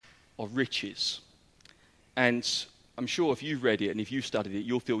of riches. And I'm sure if you've read it and if you've studied it,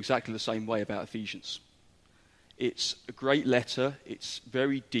 you'll feel exactly the same way about Ephesians. It's a great letter, it's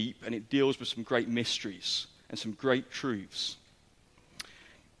very deep, and it deals with some great mysteries and some great truths.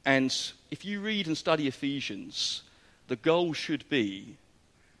 And if you read and study Ephesians, the goal should be,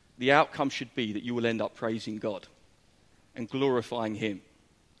 the outcome should be that you will end up praising God and glorifying him.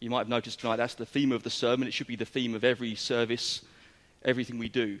 You might have noticed tonight that's the theme of the sermon. It should be the theme of every service, everything we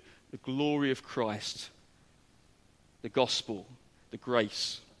do. The glory of Christ, the gospel, the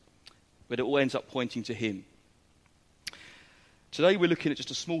grace, but it all ends up pointing to him. Today we're looking at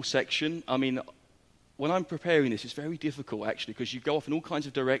just a small section. I mean, when I'm preparing this, it's very difficult actually, because you go off in all kinds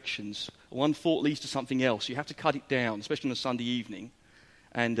of directions. One thought leads to something else. You have to cut it down, especially on a Sunday evening.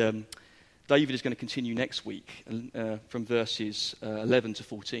 And David is going to continue next week from verses 11 to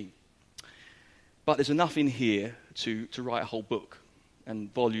 14. But there's enough in here to write a whole book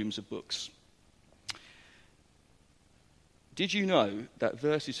and volumes of books. Did you know that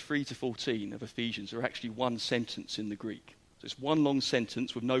verses 3 to 14 of Ephesians are actually one sentence in the Greek? So it's one long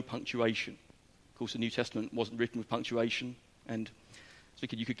sentence with no punctuation. Of course, the New Testament wasn't written with punctuation, and I was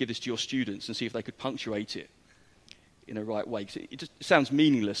thinking you could give this to your students and see if they could punctuate it in a right way. It just sounds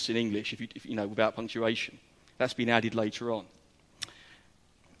meaningless in English if you know, without punctuation. That's been added later on.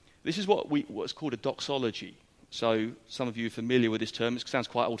 This is what's called a doxology. So some of you are familiar with this term. It sounds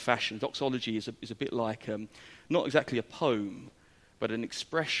quite old-fashioned. Doxology is a bit like, not exactly a poem, but an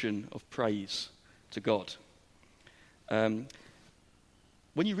expression of praise to God.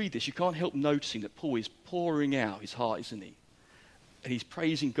 When you read this, you can't help noticing that Paul is pouring out his heart, isn't he? And he's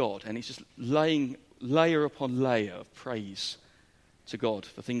praising God, and he's just laying layer upon layer of praise to God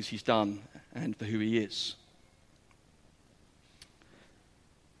for things he's done and for who he is.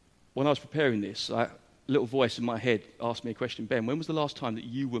 When I was preparing this, a little voice in my head asked me a question. Ben, when was the last time that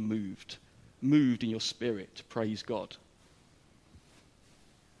you were moved in your spirit to praise God?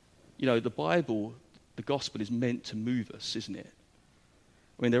 You know, the Bible, the gospel is meant to move us, isn't it?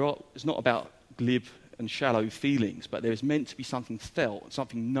 I mean, it's not about glib and shallow feelings, but there is meant to be something felt,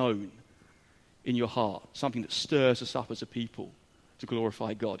 something known in your heart, something that stirs us up as a people to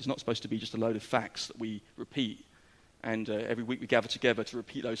glorify God. It's not supposed to be just a load of facts that we repeat, and every week we gather together to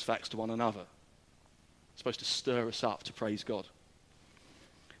repeat those facts to one another. It's supposed to stir us up to praise God.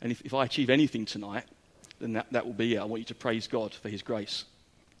 And if I achieve anything tonight, then that will be it. I want you to praise God for his grace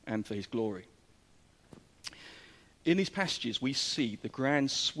and for his glory. In these passages, we see the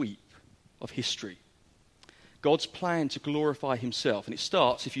grand sweep of history. God's plan to glorify himself. And it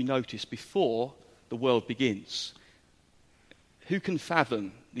starts, if you notice, before the world begins. Who can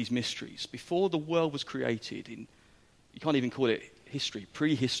fathom these mysteries? Before the world was created, you can't even call it history,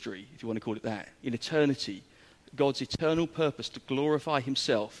 prehistory, if you want to call it that. In eternity, God's eternal purpose to glorify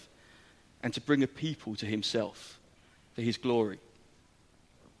himself and to bring a people to himself for his glory.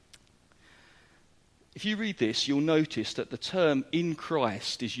 If you read this, you'll notice that the term in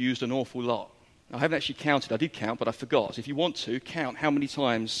Christ is used an awful lot. I haven't actually counted. I did count, but I forgot. If you want to, count how many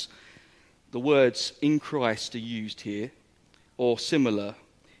times the words in Christ are used here, or similar,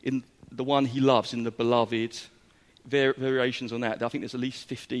 in the one he loves, in the beloved, variations on that. I think there's at least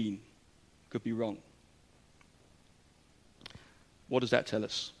 15. Could be wrong. What does that tell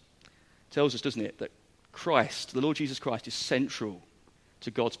us? It tells us, doesn't it, that Christ, the Lord Jesus Christ, is central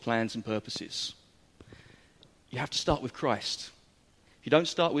to God's plans and purposes. You have to start with Christ. If you don't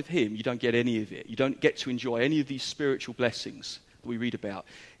start with him, you don't get any of it. You don't get to enjoy any of these spiritual blessings that we read about.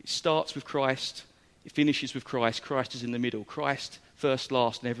 It starts with Christ. It finishes with Christ. Christ is in the middle. Christ first,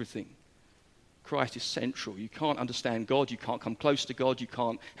 last, and everything. Christ is central. You can't understand God. You can't come close to God. You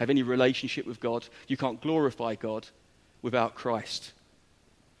can't have any relationship with God. You can't glorify God without Christ.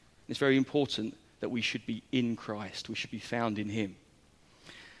 It's very important that we should be in Christ. We should be found in him.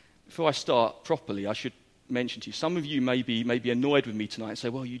 Before I start properly, I should mention to you, some of you may be annoyed with me tonight and say,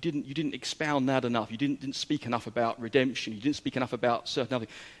 well, you didn't expound that enough. You didn't speak enough about redemption. You didn't speak enough about certain other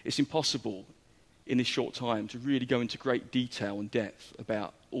things. It's impossible in this short time to really go into great detail and depth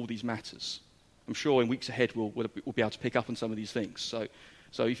about all these matters. I'm sure in weeks ahead we'll be able to pick up on some of these things. So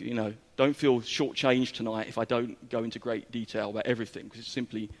if, don't feel shortchanged tonight if I don't go into great detail about everything, because it's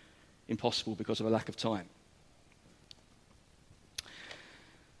simply impossible because of a lack of time.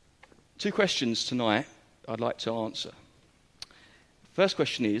 2 questions tonight I'd like to answer. First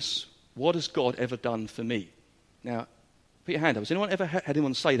question is, what has God ever done for me? Now, put your hand up. Has anyone ever had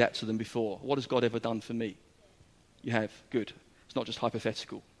anyone say that to them before? What has God ever done for me? You have? Good. It's not just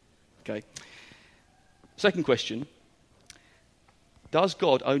hypothetical. Okay. Second question, does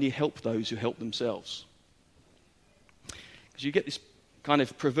God only help those who help themselves? Because you get this kind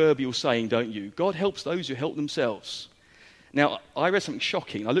of proverbial saying, don't you? God helps those who help themselves. Now, I read something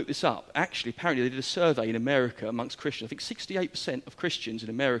shocking. I looked this up. Actually, apparently they did a survey in America amongst Christians. I think 68% of Christians in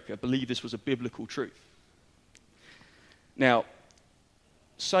America believe this was a biblical truth. Now,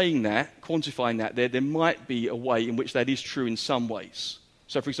 saying that, quantifying that, there might be a way in which that is true in some ways.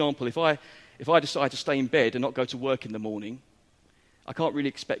 So, for example, if I decide to stay in bed and not go to work in the morning, I can't really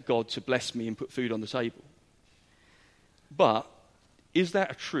expect God to bless me and put food on the table. But is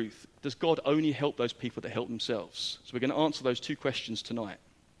that a truth? Does God only help those people that help themselves? So we're going to answer those two questions tonight.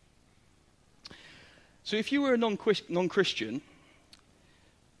 So if you were a non-Christian,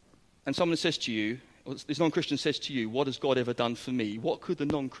 and someone says to you, or this non-Christian says to you, what has God ever done for me? What could the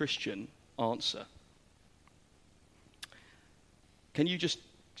non-Christian answer? Can you just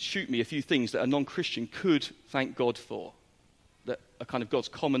shoot me a few things that a non-Christian could thank God for, that are kind of God's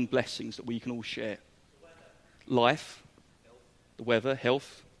common blessings that we can all share? Life, the weather,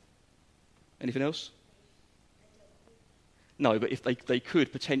 health. Anything else? No, but if they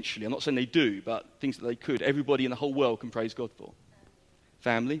could potentially, I'm not saying they do, but things that they could, everybody in the whole world can praise God for.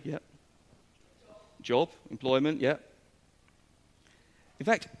 Family, yeah. Job, employment, yeah. In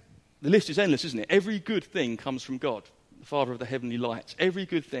fact, the list is endless, isn't it? Every good thing comes from God, the Father of the heavenly lights. Every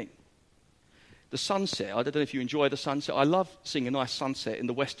good thing. The sunset, I don't know if you enjoy the sunset. I love seeing a nice sunset in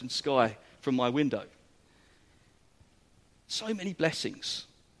the western sky from my window. So many blessings.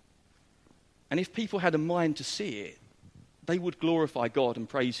 And if people had a mind to see it, they would glorify God and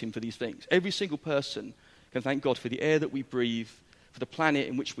praise him for these things. Every single person can thank God for the air that we breathe, for the planet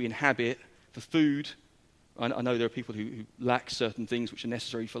in which we inhabit, for food. I know there are people who lack certain things which are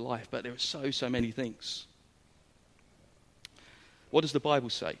necessary for life, but there are so many things. What does the Bible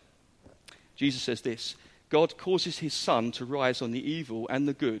say? Jesus says this: God causes his sun to rise on the evil and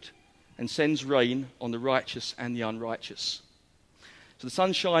the good, and sends rain on the righteous and the unrighteous. So the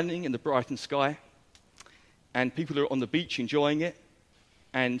sun's shining in the brightened sky, and people are on the beach enjoying it,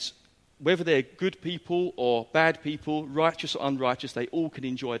 and whether they're good people or bad people, righteous or unrighteous, they all can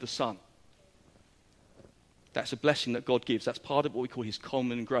enjoy the sun. That's a blessing that God gives. That's part of what we call his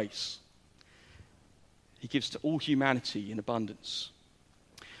common grace. He gives to all humanity in abundance.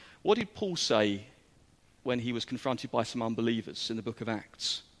 What did Paul say when he was confronted by some unbelievers in the book of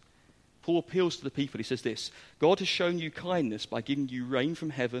Acts? Paul appeals to the people. He says this: God has shown you kindness by giving you rain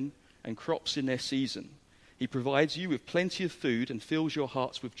from heaven and crops in their season. He provides you with plenty of food and fills your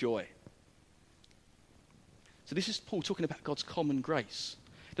hearts with joy. So this is Paul talking about God's common grace.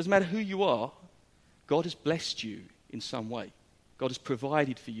 It doesn't matter who you are, God has blessed you in some way. God has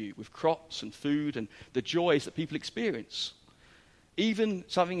provided for you with crops and food and the joys that people experience. Even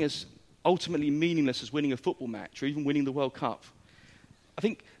something as ultimately meaningless as winning a football match or even winning the World Cup. I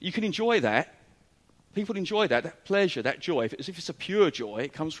think you can enjoy that. People enjoy that pleasure, that joy. As if it's a pure joy,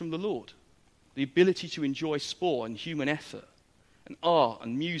 it comes from the Lord. The ability to enjoy sport and human effort and art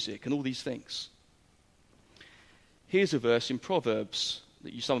and music and all these things. Here's a verse in Proverbs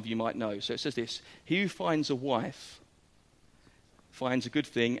that some of you might know. So it says this: he who finds a wife finds a good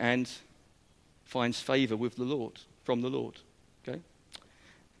thing and finds favor with the Lord, from the Lord. Okay?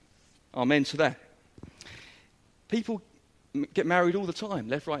 Amen to that. People get married all the time,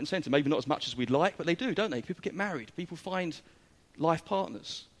 left, right, and centre. Maybe not as much as we'd like, but they do, don't they? People get married. People find life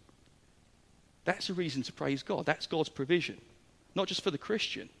partners. That's a reason to praise God. That's God's provision. Not just for the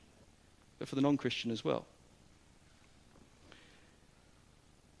Christian, but for the non-Christian as well.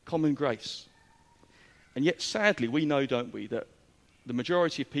 Common grace. And yet, sadly, we know, don't we, that the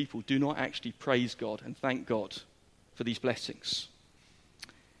majority of people do not actually praise God and thank God for these blessings.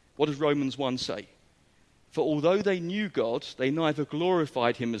 What does Romans 1 say? For although they knew God, they neither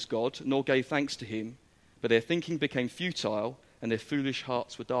glorified him as God nor gave thanks to him, but their thinking became futile and their foolish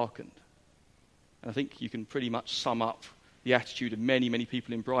hearts were darkened. And I think you can pretty much sum up the attitude of many, many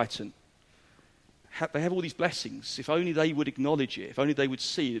people in Brighton. They have all these blessings. If only they would acknowledge it, if only they would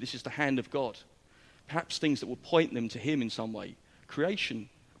see that this is the hand of God. Perhaps things that will point them to him in some way. Creation,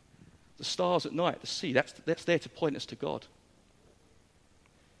 the stars at night, the sea, that's there to point us to God.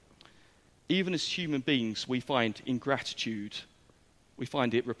 Even as human beings, we find ingratitude, we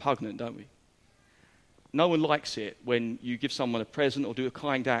find it repugnant, don't we? No one likes it when you give someone a present or do a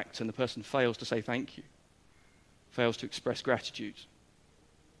kind act and the person fails to say thank you, fails to express gratitude.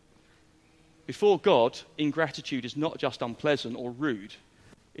 Before God, ingratitude is not just unpleasant or rude,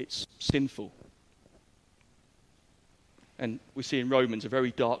 it's sinful. And we see in Romans a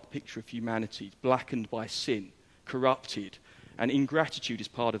very dark picture of humanity, blackened by sin, corrupted, and ingratitude is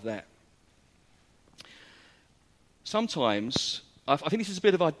part of that. Sometimes I think this is a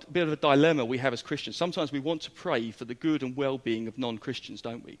bit of a dilemma we have as Christians. Sometimes we want to pray for the good and well-being of non-Christians,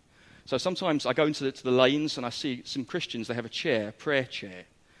 don't we? So sometimes I go into the lanes and I see some Christians, they have a prayer chair,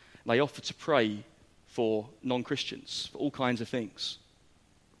 and they offer to pray for non-Christians, for all kinds of things.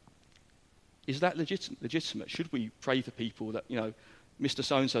 Is that legitimate? Should we pray for people that, Mr.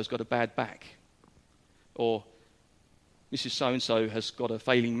 So-and-so's got a bad back? Or Mrs. So-and-so has got a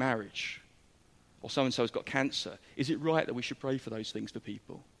failing marriage? Or so-and-so has got cancer? Is it right that we should pray for those things for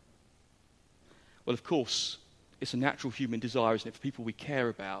people? Well, of course, it's a natural human desire, isn't it? For people we care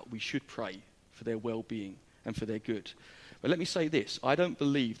about, we should pray for their well-being and for their good. But let me say this. I don't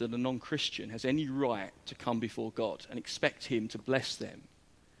believe that a non-Christian has any right to come before God and expect him to bless them.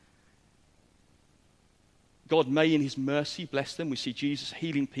 God may, in his mercy, bless them. We see Jesus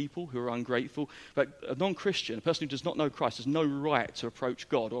healing people who are ungrateful. But a non-Christian, a person who does not know Christ, has no right to approach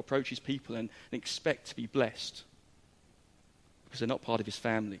God or approach his people and expect to be blessed because they're not part of his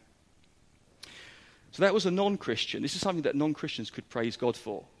family. So that was a non-Christian. This is something that non-Christians could praise God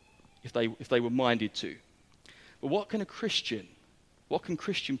for if they were minded to. But what can Christian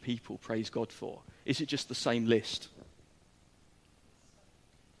people praise God for? Is it just the same list?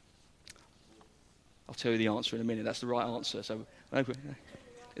 I'll tell you the answer in a minute. That's the right answer. So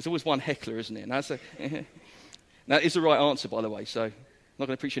it's always one heckler, isn't it? That is the right answer, by the way. So I'm not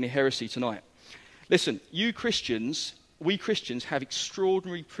going to preach any heresy tonight. Listen, we Christians have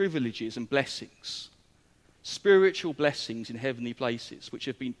extraordinary privileges and blessings, spiritual blessings in heavenly places, which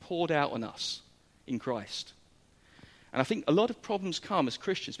have been poured out on us in Christ. And I think a lot of problems come as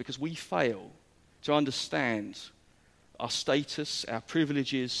Christians because we fail to understand our status, our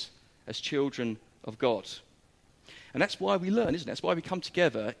privileges as children of God. And that's why we learn, isn't it? That's why we come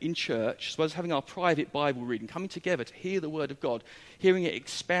together in church, as well as having our private Bible reading, coming together to hear the Word of God, hearing it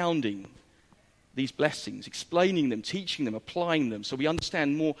expounding these blessings, explaining them, teaching them, applying them, so we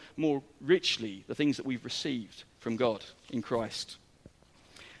understand more richly the things that we've received from God in Christ.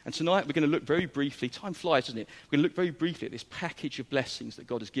 And tonight we're going to look very briefly, time flies, doesn't it? We're going to look very briefly at this package of blessings that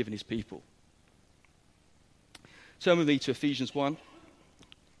God has given his people. Turn with me to Ephesians 1.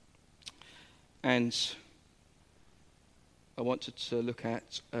 And I wanted to look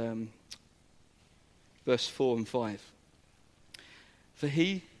at verse 4 and 5. For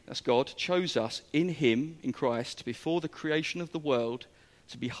he, that's God, chose us in him, in Christ, before the creation of the world,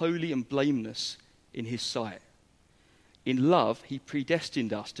 to be holy and blameless in his sight. In love, he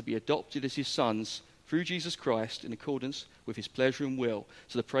predestined us to be adopted as his sons through Jesus Christ in accordance with his pleasure and will,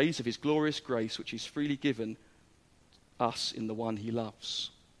 to the praise of his glorious grace, which is freely given us in the one he loves.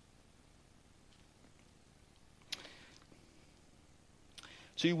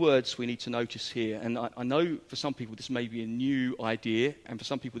 Two words we need to notice here, and I know for some people this may be a new idea, and for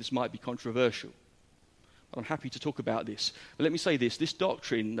some people this might be controversial. But I'm happy to talk about this. But let me say this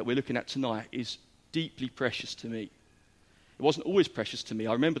doctrine that we're looking at tonight is deeply precious to me. It wasn't always precious to me.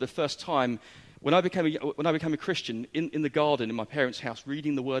 I remember the first time when I became a Christian in the garden in my parents' house,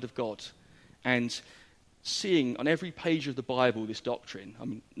 reading the Word of God and seeing on every page of the Bible this doctrine. I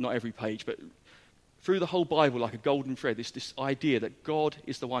mean, not every page, but through the whole Bible like a golden thread, this idea that God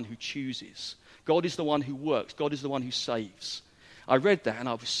is the one who chooses. God is the one who works. God is the one who saves. I read that and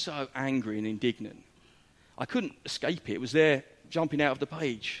I was so angry and indignant. I couldn't escape it. It was there jumping out of the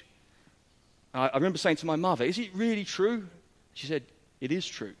page. I remember saying to my mother, "Is it really true?" She said, "It is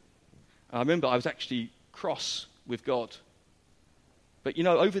true." And I remember I was actually cross with God. But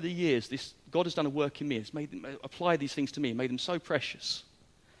over the years, God has done a work in me. It's applied these things to me and made them so precious.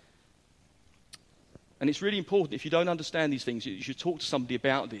 And it's really important, if you don't understand these things, you should talk to somebody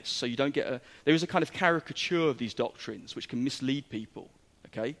about this so you don't get there is a kind of caricature of these doctrines which can mislead people,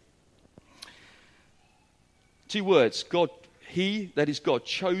 okay? Two words, God, he, that is God,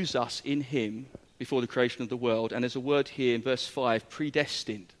 chose us in him before the creation of the world. And there's a word here in verse 5,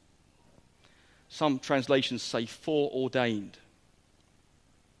 predestined. Some translations say foreordained.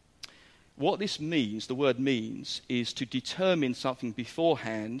 What this means, the word means, is to determine something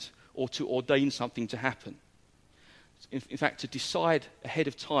beforehand or to ordain something to happen. In fact, to decide ahead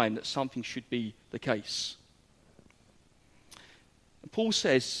of time that something should be the case. And Paul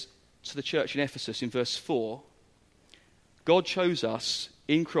says to the church in Ephesus in verse 4, God chose us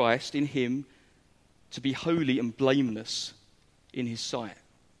in Christ, in him, to be holy and blameless in his sight.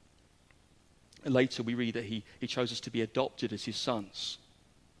 And later we read that he chose us to be adopted as his sons.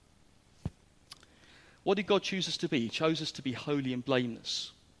 What did God choose us to be? He chose us to be holy and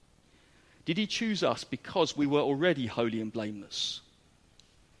blameless. Did he choose us because we were already holy and blameless?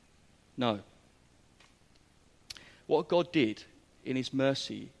 No. What God did in his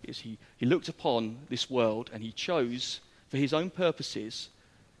mercy is he looked upon this world and he chose for his own purposes,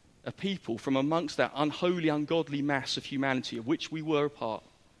 a people from amongst that unholy, ungodly mass of humanity of which we were a part.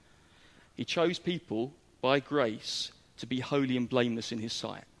 He chose people by grace to be holy and blameless in his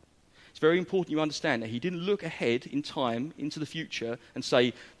sight. It's very important you understand that he didn't look ahead in time into the future and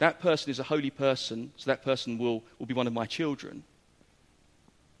say, that person is a holy person, so that person will be one of my children.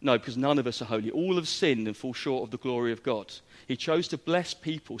 No, because none of us are holy. All have sinned and fall short of the glory of God. He chose to bless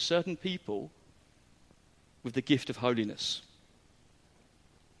people, certain people, with the gift of holiness.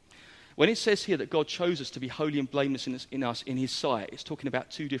 When it says here that God chose us to be holy and blameless in his sight, it's talking about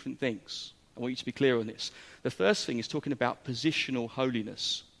two different things. I want you to be clear on this. The first thing is talking about positional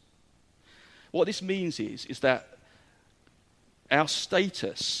holiness. What this means is that our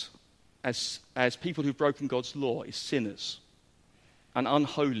status as people who've broken God's law is sinners and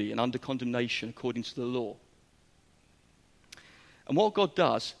unholy and under condemnation according to the law. And what God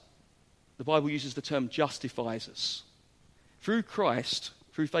does, the Bible uses the term justifies us. Through Christ,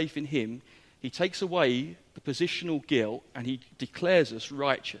 through faith in him, he takes away the positional guilt and he declares us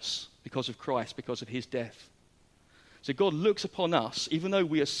righteous because of Christ, because of his death. So God looks upon us, even though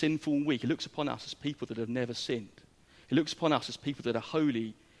we are sinful and weak, he looks upon us as people that have never sinned. He looks upon us as people that are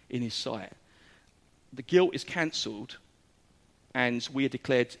holy in his sight. The guilt is cancelled and we are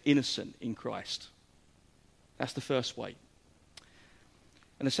declared innocent in Christ. That's the first way.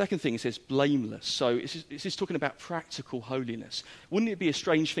 And the second thing, it says blameless. So this is talking about practical holiness. Wouldn't it be a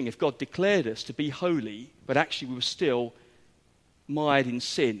strange thing if God declared us to be holy, but actually we were still mired in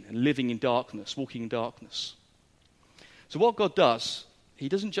sin and living in darkness, walking in darkness? So what God does, he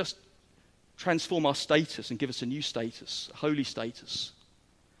doesn't just transform our status and give us a new status, a holy status,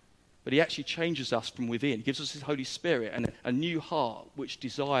 but he actually changes us from within. He gives us his Holy Spirit and a new heart which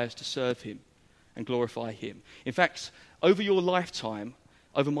desires to serve him and glorify him. In fact, over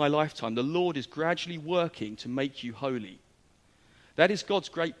my lifetime, the Lord is gradually working to make you holy. That is God's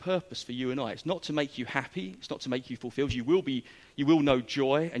great purpose for you and I. It's not to make you happy. It's not to make you fulfilled. You will know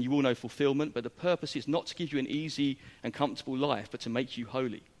joy and you will know fulfillment, but the purpose is not to give you an easy and comfortable life, but to make you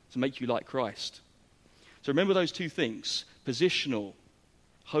holy, to make you like Christ. So remember those two things: positional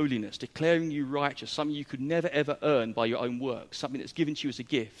holiness, declaring you righteous, something you could never ever earn by your own work, something that's given to you as a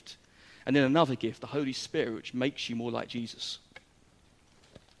gift, and then another gift, the Holy Spirit, which makes you more like Jesus.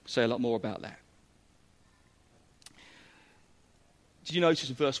 Say a lot more about that. Did you notice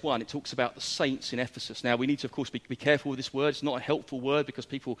in verse 1, it talks about the saints in Ephesus? Now, we need to, of course, be careful with this word. It's not a helpful word because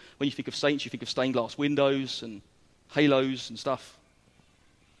people, when you think of saints, you think of stained glass windows and halos and stuff.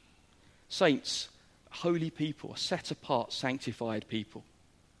 Saints, holy people, a set-apart, sanctified people,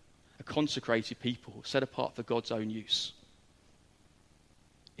 a consecrated people, set apart for God's own use.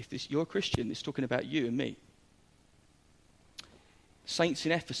 If you're a Christian, it's talking about you and me. Saints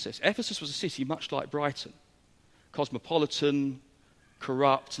in Ephesus. Ephesus was a city much like Brighton. Cosmopolitan,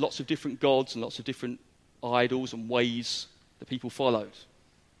 corrupt, lots of different gods and lots of different idols and ways that people followed.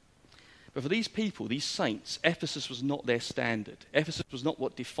 But for these people, these saints, Ephesus was not their standard. Ephesus was not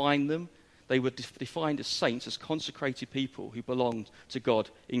what defined them. They were defined as saints, as consecrated people who belonged to God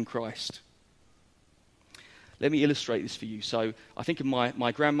in Christ. Let me illustrate this for you. So I think of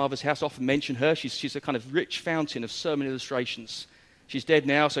my grandmother's house. I often mention her. She's a kind of rich fountain of sermon illustrations. She's dead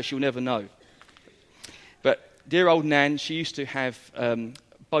now, so she'll never know. But dear old Nan, she used to have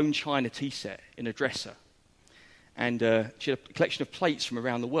bone china tea set in a dresser. And she had a collection of plates from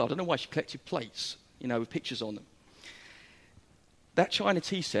around the world. I don't know why she collected plates, with pictures on them. That china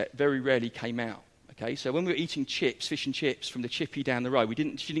tea set very rarely came out. Okay, so when we were eating chips, fish and chips from the chippy down the road,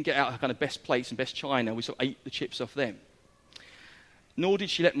 she didn't get out her kind of best plates and best china. We sort of ate the chips off them. Nor did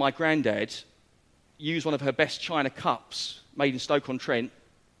she let my granddad use one of her best china cups made in Stoke-on-Trent,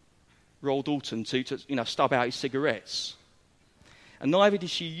 Royal Dalton, to stub out his cigarettes. And neither did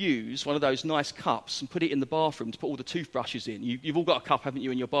she use one of those nice cups and put it in the bathroom to put all the toothbrushes in. You've all got a cup, haven't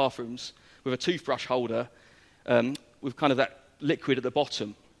you, in your bathrooms with a toothbrush holder with kind of that liquid at the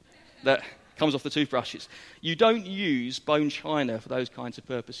bottom that comes off the toothbrushes. You don't use bone china for those kinds of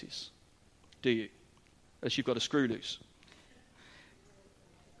purposes, do you? Unless you've got a screw loose.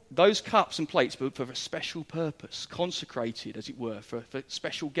 Those cups and plates were for a special purpose, consecrated, as it were, for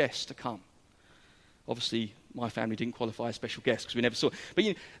special guests to come. Obviously, my family didn't qualify as special guests because we never saw it.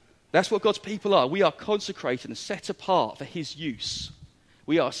 But that's what God's people are. We are consecrated and set apart for his use.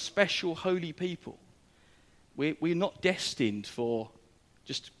 We are special, holy people. We're not destined for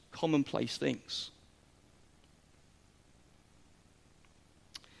just commonplace things.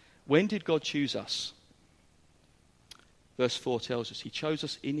 When did God choose us? Verse 4 tells us he chose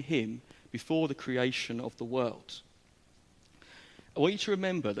us in him before the creation of the world. I want you to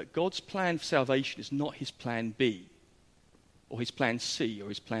remember that God's plan for salvation is not his plan B. or his plan C or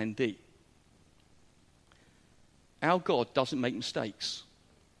his plan D. Our God doesn't make mistakes.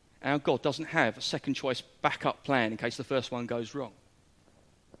 Our God doesn't have a second choice backup plan in case the first one goes wrong.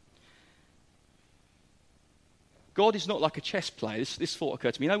 God is not like a chess player. This thought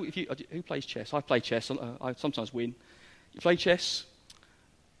occurred to me. Who plays chess? I play chess. I sometimes win. You play chess.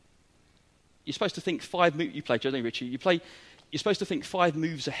 You're supposed to think 5 moves. You play, don't you, Richie? You're supposed to think 5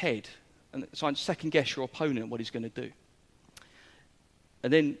 moves ahead and try and second guess your opponent what he's going to do.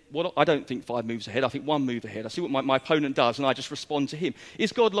 And then I don't think 5 moves ahead. I think 1 move ahead. I see what my opponent does, and I just respond to him.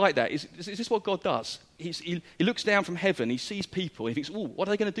 Is God like that? Is this what God does? He looks down from heaven. He sees people. He thinks, "Oh, what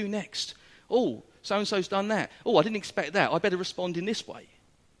are they going to do next? Oh, so-and-so's done that. Oh, I didn't expect that. I better respond in this way."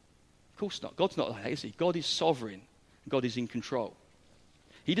 Of course not. God's not like that, is he? God is sovereign. God is in control.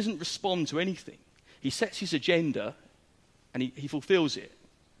 He doesn't respond to anything. He sets his agenda, and he fulfills it.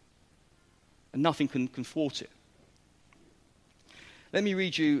 And nothing can thwart it. Let me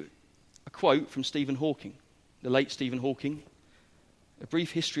read you a quote from Stephen Hawking, the late Stephen Hawking, A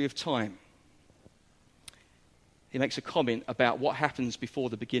Brief History of Time. He makes a comment about what happens before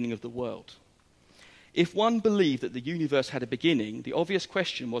the beginning of the world. If one believed that the universe had a beginning, the obvious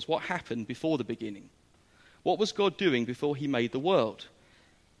question was what happened before the beginning? What was God doing before he made the world?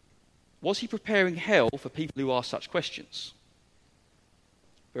 Was he preparing hell for people who ask such questions?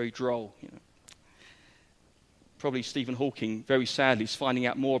 Very droll, you know. Probably Stephen Hawking, very sadly, is finding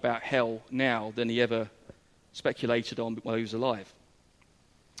out more about hell now than he ever speculated on while he was alive.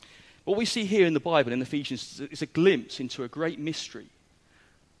 What we see here in the Bible, in Ephesians, is a glimpse into a great mystery.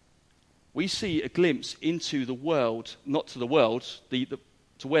 We see a glimpse into the world, not to the world,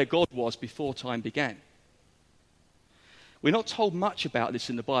 to where God was before time began. We're not told much about this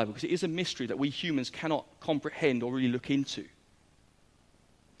in the Bible because it is a mystery that we humans cannot comprehend or really look into.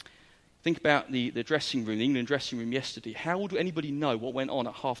 Think about the dressing room, the England dressing room yesterday. How would anybody know what went on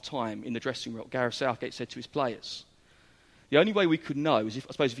at half-time in the dressing room, what Gareth Southgate said to his players? The only way we could know is,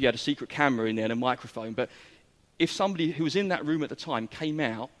 if you had a secret camera in there and a microphone, but if somebody who was in that room at the time came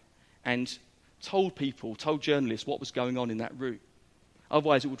out and told journalists what was going on in that room.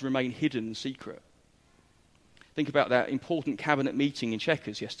 Otherwise, it would remain hidden and secret. Think about that important cabinet meeting in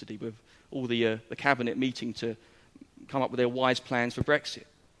Chequers yesterday with all the cabinet meeting to come up with their wise plans for Brexit.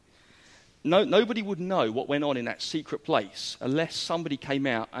 Nobody would know what went on in that secret place unless somebody came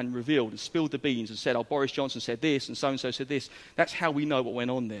out and revealed and spilled the beans and said, "Oh, Boris Johnson said this and so said this." That's how we know what went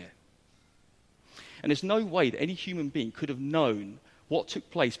on there. And there's no way that any human being could have known what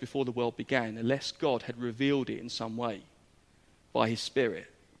took place before the world began unless God had revealed it in some way by his Spirit.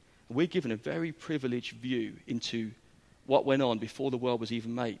 And we're given a very privileged view into what went on before the world was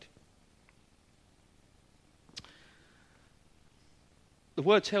even made. The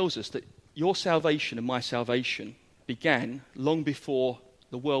word tells us that your salvation and my salvation began long before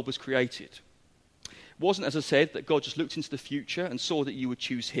the world was created. It wasn't, as I said, that God just looked into the future and saw that you would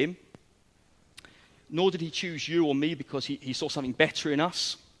choose him. Nor did he choose you or me because he saw something better in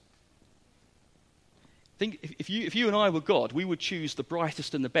us. Think, if you and I were God, we would choose the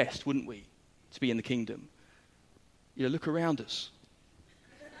brightest and the best, wouldn't we, to be in the kingdom? You know, look around us.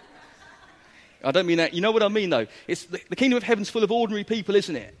 I don't mean that. You know what I mean, though? It's the kingdom of heaven's full of ordinary people,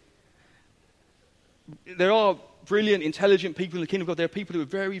 isn't it? There are brilliant, intelligent people in the kingdom of God. There are people who are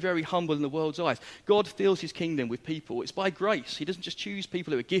very, very humble in the world's eyes. God fills his kingdom with people. It's by grace. He doesn't just choose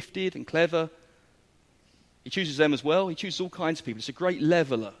people who are gifted and clever. He chooses them as well. He chooses all kinds of people. It's a great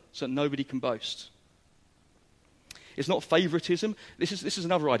leveler so that nobody can boast. It's not favoritism. This is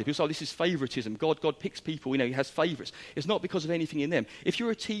another idea. People say, this is favoritism. God picks people, he has favorites. It's not because of anything in them. If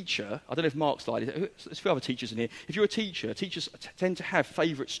you're a teacher, I don't know if Mark's like it, there's a few other teachers in here. If you're a teacher, teachers tend to have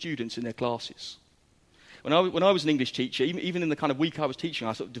favorite students in their classes. When I was an English teacher, even in the kind of week I was teaching,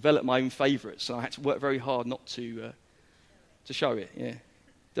 I sort of developed my own favorites, and I had to work very hard not to show it. Yeah,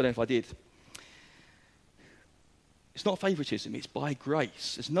 don't know if I did. It's not favoritism, it's by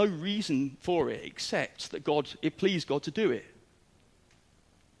grace. There's no reason for it except that it pleased God to do it.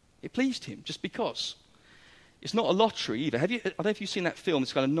 It pleased him just because. It's not a lottery either. I don't know if you've seen that film,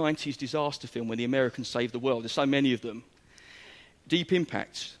 this kind of 90s disaster film where the Americans saved the world. There's so many of them. Deep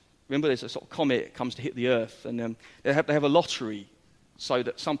Impact. Remember there's a sort of comet that comes to hit the earth, and they have a lottery so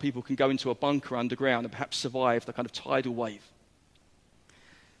that some people can go into a bunker underground and perhaps survive the kind of tidal wave.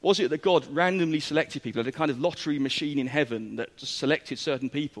 Was it that God randomly selected people, a kind of lottery machine in heaven that just selected certain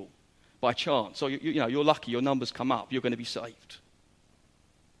people by chance? So you're lucky, your numbers come up, you're going to be saved.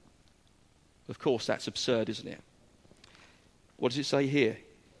 Of course, that's absurd, isn't it? What does it say here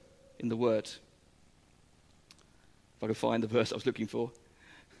in the Word? If I can find the verse I was looking for.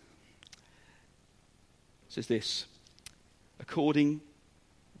 It says this: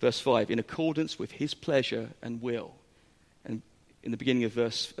 Verse 5, in accordance with his pleasure and will. And in the beginning of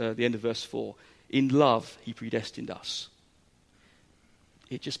the end of verse 4, in love he predestined us.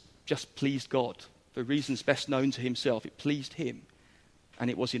 It just pleased God. For reasons best known to himself, it pleased him. And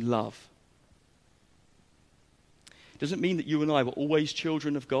it was in love. It doesn't mean that you and I were always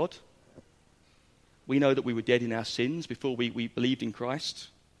children of God. We know that we were dead in our sins before we believed in Christ.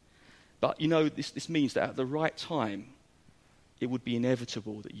 But this means that at the right time, it would be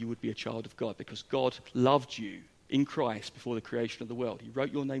inevitable that you would be a child of God, because God loved you in Christ before the creation of the world. He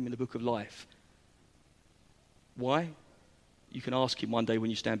wrote your name in the book of life. Why? You can ask him one day when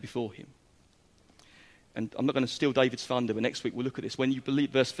you stand before him. And I'm not going to steal David's thunder, but next week we'll look at this. When you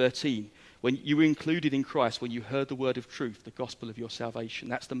believe, verse 13, when you were included in Christ, when you heard the word of truth, the gospel of your salvation,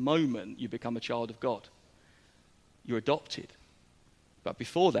 that's the moment you become a child of God. You're adopted. But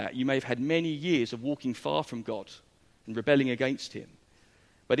before that, you may have had many years of walking far from God and rebelling against him.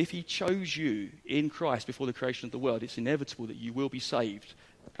 But if he chose you in Christ before the creation of the world, it's inevitable that you will be saved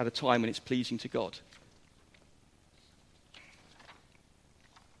at a time when it's pleasing to God.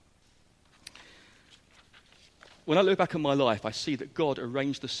 When I look back on my life, I see that God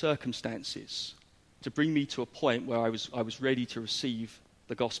arranged the circumstances to bring me to a point where I was ready to receive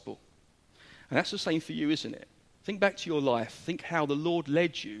the gospel. And that's the same for you, isn't it? Think back to your life. Think how the Lord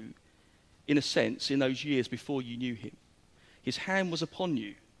led you, in a sense, in those years before you knew him. His hand was upon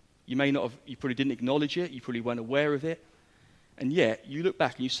you. You probably didn't acknowledge it. You probably weren't aware of it. And yet, you look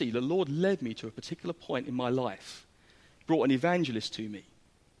back and you see, the Lord led me to a particular point in my life. Brought an evangelist to me.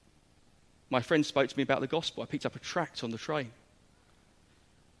 My friend spoke to me about the gospel. I picked up a tract on the train.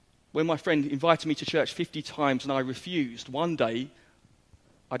 When my friend invited me to church 50 times and I refused, one day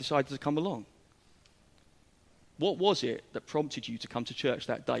I decided to come along. What was it that prompted you to come to church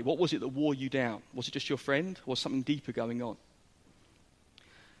that day? What was it that wore you down? Was it just your friend, or was something deeper going on?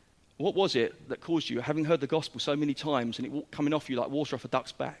 What was it that caused you, having heard the gospel so many times and it coming off you like water off a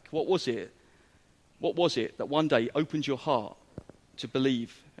duck's back? What was it that one day opened your heart to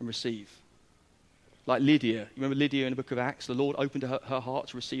believe and receive? Like Lydia. You remember Lydia in the book of Acts? The Lord opened her heart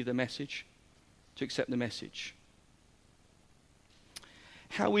to receive the message, to accept the message.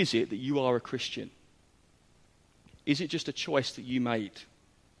 How is it that you are a Christian? Is it just a choice that you made?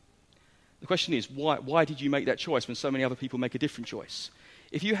 The question is, why did you make that choice when so many other people make a different choice?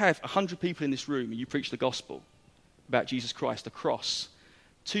 If you have 100 people in this room and you preach the gospel about Jesus Christ, the cross,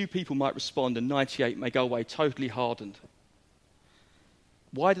 2 people might respond and 98 may go away totally hardened.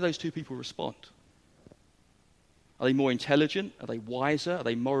 Why do those 2 people respond? Are they more intelligent? Are they wiser? Are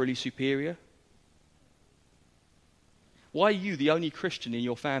they morally superior? Why are you the only Christian in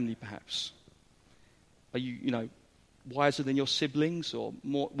your family, perhaps? Are you, wiser than your siblings, or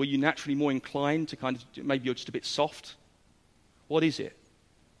were you naturally more inclined to maybe you're just a bit soft? What is it?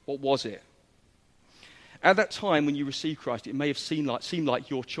 What was it? At that time when you received Christ, it may have seemed like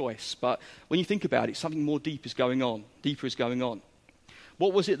your choice, but when you think about it, something more deeper is going on.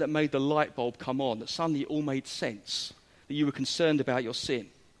 What was it that made the light bulb come on, that suddenly it all made sense, that you were concerned about your sin?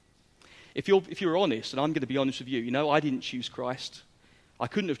 If you're honest, and I'm going to be honest with you, I didn't choose Christ. I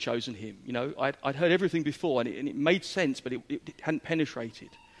couldn't have chosen him. I'd heard everything before, and it made sense, but it hadn't penetrated.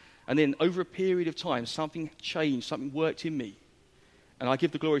 And then over a period of time, something changed, something worked in me. And I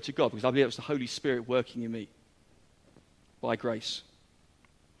give the glory to God, because I believe it was the Holy Spirit working in me by grace.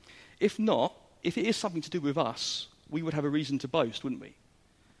 If not, if it is something to do with us, we would have a reason to boast, wouldn't we?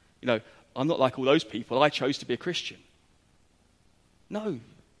 I'm not like all those people. I chose to be a Christian. No.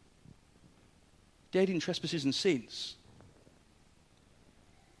 Dead in trespasses and sins.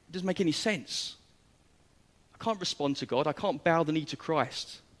 It doesn't make any sense. I can't respond to God. I can't bow the knee to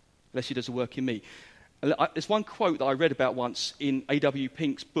Christ unless he does a work in me. There's one quote that I read about once in A.W.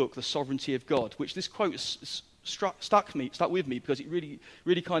 Pink's book, The Sovereignty of God, which this quote stuck with me because it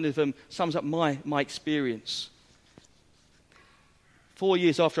really kind of sums up my experience. 4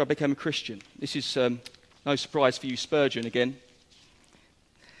 years after I became a Christian, this is no surprise for you, Spurgeon again.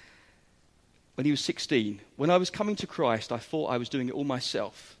 When he was 16, when I was coming to Christ, I thought I was doing it all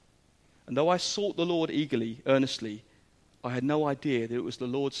myself. And though I sought the Lord eagerly, earnestly, I had no idea that it was the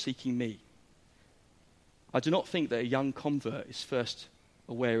Lord seeking me. I do not think that a young convert is first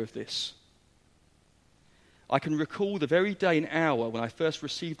aware of this. I can recall the very day and hour when I first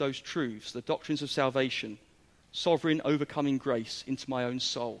received those truths, the doctrines of salvation, sovereign overcoming grace, into my own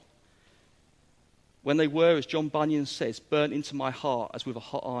soul. When they were, as John Bunyan says, burnt into my heart as with a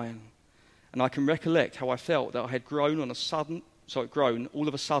hot iron. And I can recollect how I felt that I had grown all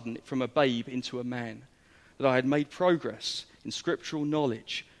of a sudden from a babe into a man, that I had made progress in scriptural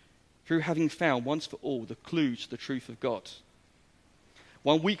knowledge through having found once for all the clue to the truth of God.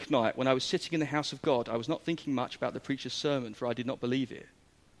 One weeknight, when I was sitting in the house of God, I was not thinking much about the preacher's sermon, for I did not believe it.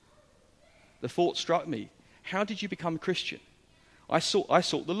 The thought struck me, how did you become a Christian? I sought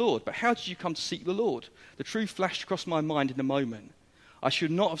the Lord, but how did you come to seek the Lord? The truth flashed across my mind in a moment. I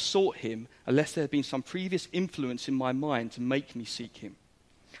should not have sought him unless there had been some previous influence in my mind to make me seek him.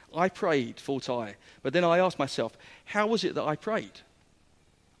 I prayed, thought I, but then I asked myself, how was it that I prayed?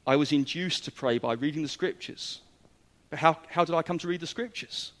 I was induced to pray by reading the scriptures. But how did I come to read the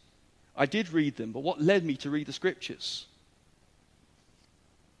scriptures? I did read them, but what led me to read the scriptures?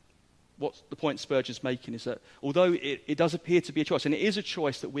 What the point Spurgeon's making is that although it does appear to be a choice, and it is a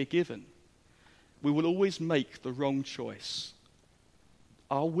choice that we're given, we will always make the wrong choice.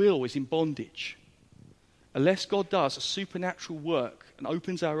 Our will is in bondage. Unless God does a supernatural work and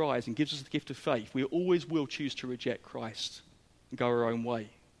opens our eyes and gives us the gift of faith, we always will choose to reject Christ and go our own way.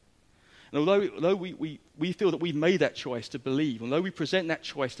 And although we feel that we've made that choice to believe, although we present that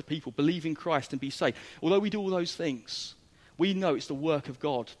choice to people, believe in Christ and be saved, although we do all those things, we know it's the work of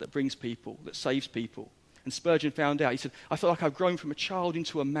God that brings people, that saves people. And Spurgeon found out, he said, I feel like I've grown from a child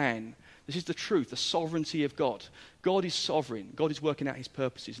into a man. This is the truth, the sovereignty of God. God is sovereign. God is working out his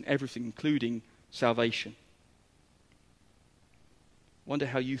purposes in everything, including salvation. I wonder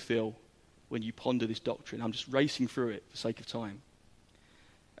how you feel when you ponder this doctrine. I'm just racing through it for the sake of time.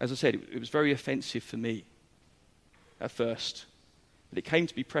 As I said, it was very offensive for me at first, but it came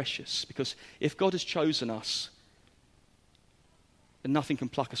to be precious because if God has chosen us, then nothing can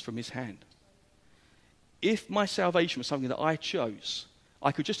pluck us from his hand. If my salvation was something that I chose,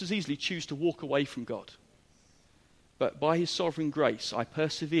 I could just as easily choose to walk away from God. But by his sovereign grace, I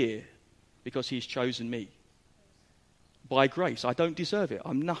persevere because he has chosen me. By grace, I don't deserve it.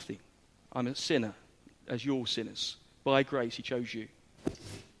 I'm nothing. I'm a sinner, as you're all sinners. By grace, he chose you.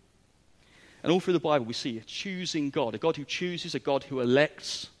 And all through the Bible, we see a choosing God, a God who chooses, a God who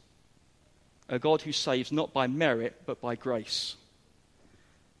elects, a God who saves not by merit, but by grace.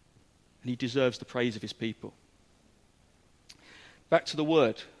 And he deserves the praise of his people. Back to the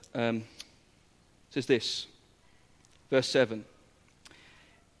word. It says this, verse 7.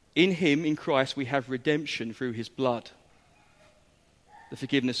 In him, in Christ, we have redemption through his blood, the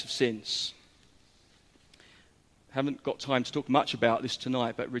forgiveness of sins. Haven't got time to talk much about this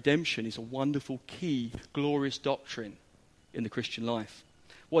tonight, but redemption is a wonderful, key, glorious doctrine in the Christian life.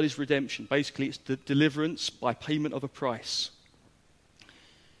 What is redemption? Basically, it's the deliverance by payment of a price.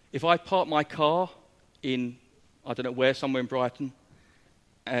 If I park my car in, I don't know where, somewhere in Brighton,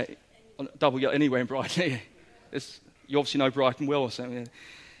 anywhere in Brighton, you obviously know Brighton well or something.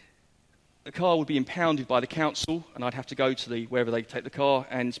 The car would be impounded by the council, and I'd have to go to wherever they take the car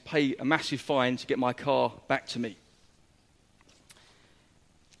and pay a massive fine to get my car back to me.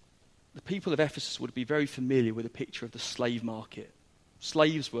 The people of Ephesus would be very familiar with a picture of the slave market.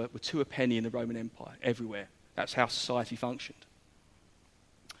 Slaves were 2 a penny in the Roman Empire, everywhere. That's how society functioned.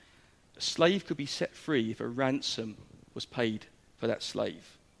 A slave could be set free if a ransom was paid for that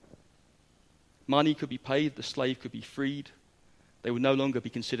slave. Money could be paid, the slave could be freed. They would no longer be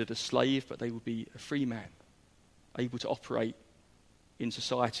considered a slave, but they would be a free man, able to operate in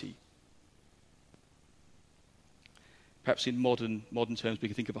society. Perhaps in modern terms, we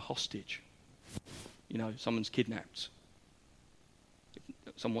can think of a hostage. You know, someone's kidnapped.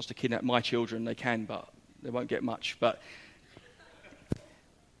 If someone wants to kidnap my children, they can, but they won't get much. But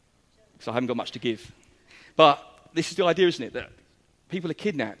because I haven't got much to give. But this is the idea, isn't it? That people are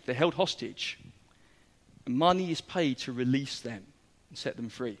kidnapped, they're held hostage. And money is paid to release them and set them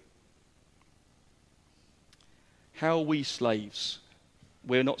free. How are we slaves?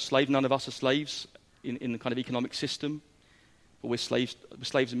 We're not slaves, none of us are slaves in the kind of economic system. But we're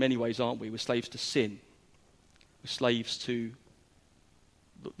slaves in many ways, aren't we? We're slaves to sin. We're slaves to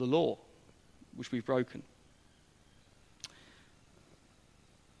the law, which we've broken.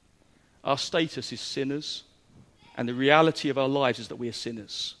 Our status is sinners, and the reality of our lives is that we are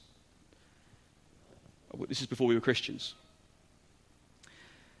sinners. This is before we were Christians.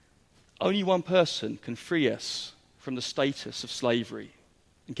 Only one person can free us from the status of slavery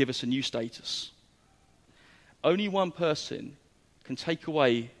and give us a new status. Only one person can take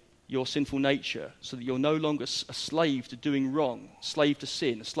away your sinful nature so that you're no longer a slave to doing wrong, a slave to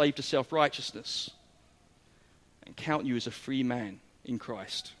sin, a slave to self-righteousness, and count you as a free man in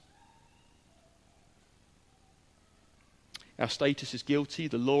Christ. Our status is guilty,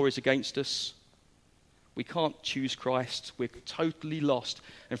 the law is against us. We can't choose Christ, we're totally lost.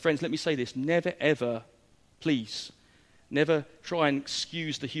 And friends, let me say this, never ever, please, never try and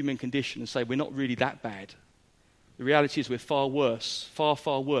excuse the human condition and say we're not really that bad. The reality is we're far worse, far,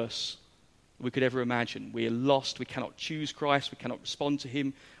 far worse we could ever imagine. We are lost. We cannot choose Christ. We cannot respond to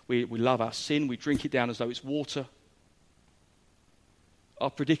him. We love our sin. We drink it down as though it's water. Our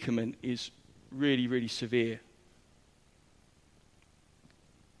predicament is really, really severe.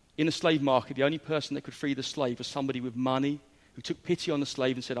 In a slave market, the only person that could free the slave was somebody with money who took pity on the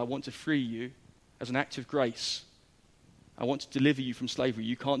slave and said, I want to free you as an act of grace. I want to deliver you from slavery.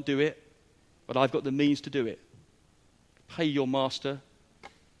 You can't do it, but I've got the means to do it. Pay your master.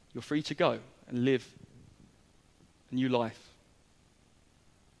 You're free to go and live a new life.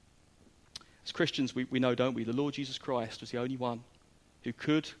 As Christians, we know, don't we? The Lord Jesus Christ was the only one who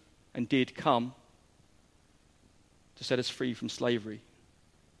could and did come to set us free from slavery,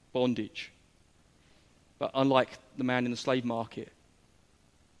 bondage. But unlike the man in the slave market,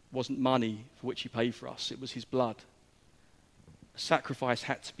 it wasn't money for which he paid for us. It was his blood. A sacrifice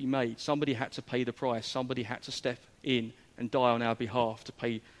had to be made. Somebody had to pay the price. Somebody had to step in and die on our behalf to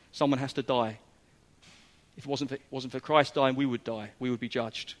pay. Someone has to die. If it wasn't for Christ dying, we would die. We would be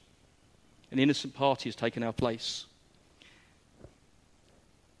judged. An innocent party has taken our place.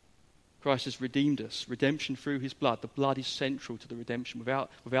 Christ has redeemed us. Redemption through his blood. The blood is central to the redemption.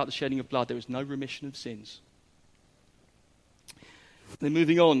 Without the shedding of blood, there is no remission of sins. Then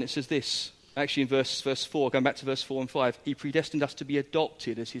moving on, it says this, actually in verse 4, going back to verse 4 and 5, he predestined us to be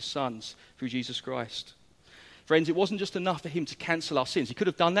adopted as his sons through Jesus Christ. Friends, it wasn't just enough for him to cancel our sins. He could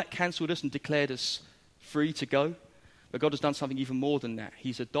have done that, cancelled us and declared us free to go. But God has done something even more than that.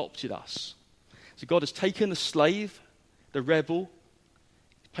 He's adopted us. So God has taken the slave, the rebel,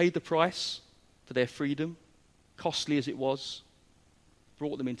 paid the price for their freedom, costly as it was,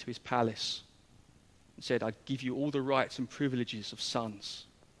 brought them into his palace and said, I give you all the rights and privileges of sons,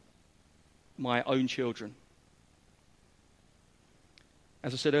 my own children.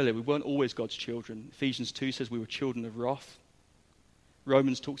 As I said earlier, we weren't always God's children. Ephesians 2 says we were children of wrath.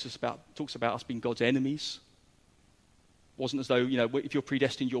 Romans talks about us being God's enemies. It wasn't as though, if you're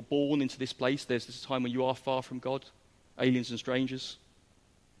predestined, you're born into this place. There's this time when you are far from God, aliens and strangers.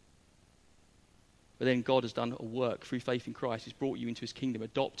 But then God has done a work through faith in Christ. He's brought you into his kingdom,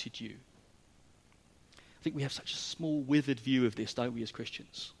 adopted you. I think we have such a small, withered view of this, don't we, as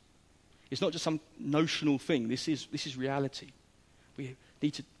Christians? It's not just some notional thing. This is reality. We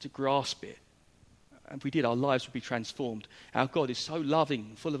need to grasp it. And if we did, our lives would be transformed. Our God is so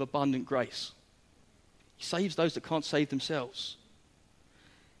loving, full of abundant grace. He saves those that can't save themselves.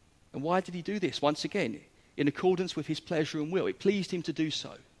 And why did he do this? Once again, in accordance with his pleasure and will. It pleased him to do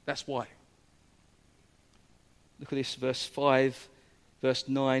so. That's why. Look at this, verse 5, verse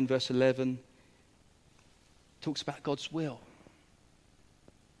 9, verse 11. It talks about God's will.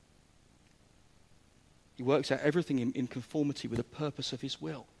 He works out everything in conformity with the purpose of his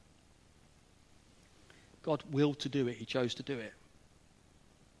will. God willed to do it. He chose to do it.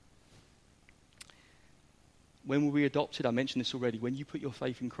 When were we adopted? I mentioned this already. When you put your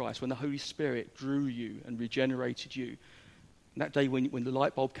faith in Christ, when the Holy Spirit drew you and regenerated you, and that day when the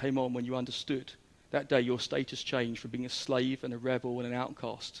light bulb came on, when you understood, that day your status changed from being a slave and a rebel and an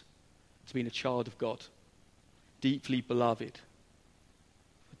outcast to being a child of God, deeply beloved,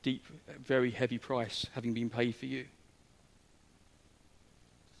 a deep, very heavy price having been paid for you.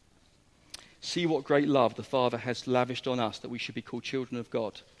 See what great love the Father has lavished on us that we should be called children of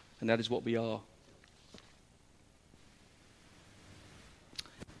God, and that is what we are.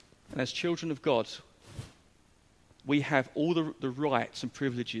 And as children of God, we have all the rights and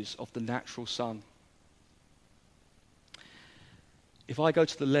privileges of the natural son. If I go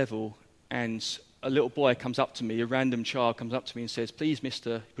to the level and a little boy comes up to me, a random child comes up to me and says, please,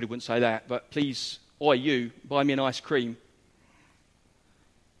 mister, he probably wouldn't say that, but please, oi, you, buy me an ice cream.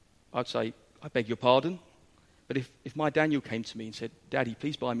 I'd say, I beg your pardon. But if my Daniel came to me and said, Daddy,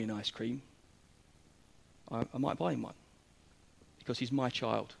 please buy me an ice cream, I might buy him one because he's my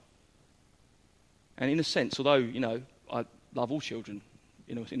child. And in a sense, although, I love all children,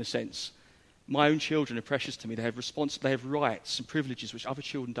 in a sense, my own children are precious to me. They have rights and privileges which other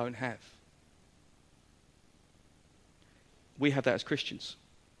children don't have. We have that as Christians.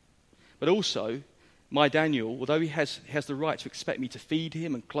 But also, my Daniel, although he has the right to expect me to feed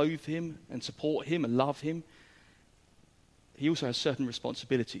him and clothe him and support him and love him, he also has certain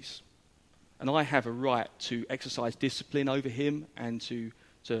responsibilities. And I have a right to exercise discipline over him and to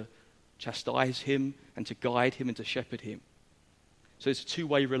chastise him and to guide him and to shepherd him. So it's a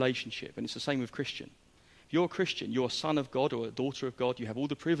two-way relationship, and it's the same with Christian. If you're a Christian, you're a son of God or a daughter of God, you have all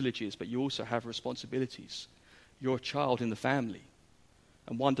the privileges, but you also have responsibilities. You're a child in the family,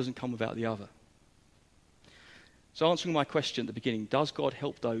 and one doesn't come without the other. So answering my question at the beginning, does God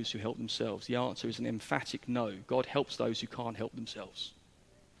help those who help themselves? The answer is an emphatic no. God helps those who can't help themselves.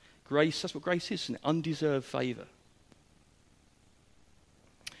 Grace, that's what grace is, an undeserved favour.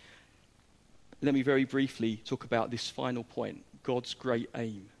 Let me very briefly talk about this final point, God's great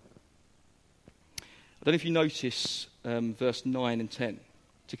aim. I don't know if you notice verse 9 and 10,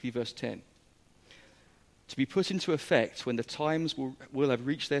 particularly verse 10. To be put into effect when the times will have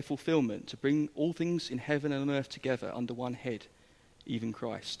reached their fulfillment, to bring all things in heaven and on earth together under one head, even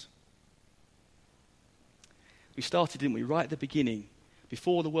Christ. We started, didn't we, right at the beginning,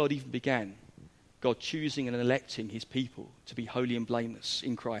 before the world even began, God choosing and electing his people to be holy and blameless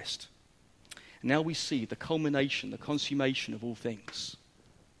in Christ. And now we see the culmination, the consummation of all things.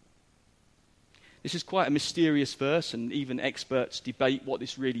 This is quite a mysterious verse, and even experts debate what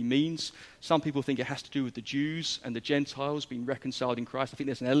this really means. Some people think it has to do with the Jews and the Gentiles being reconciled in Christ. I think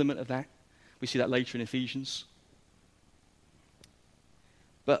there's an element of that. We see that later in Ephesians.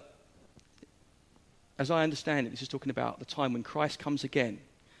 But as I understand it, this is talking about the time when Christ comes again,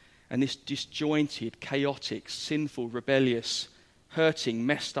 and this disjointed, chaotic, sinful, rebellious, hurting,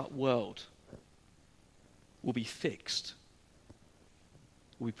 messed up world will be fixed,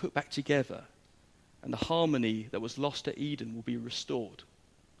 will be put back together, and the harmony that was lost at Eden will be restored.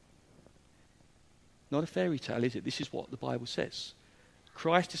 Not a fairy tale, is it? This is what the Bible says.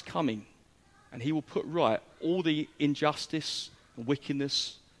 Christ is coming, and he will put right all the injustice and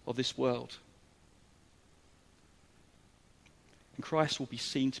wickedness of this world. And Christ will be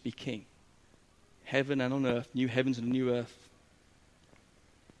seen to be king. Heaven and on earth, new heavens and a new earth.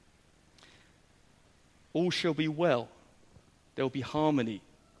 All shall be well. There will be harmony.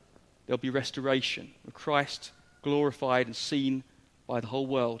 There will be restoration. With Christ glorified and seen by the whole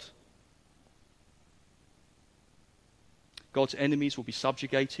world. God's enemies will be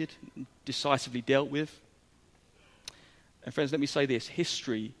subjugated, decisively dealt with. And friends, let me say this.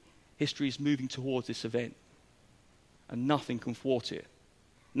 History is moving towards this event. And nothing can thwart it.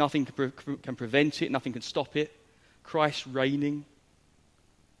 Nothing can prevent it. Nothing can stop it. Christ reigning,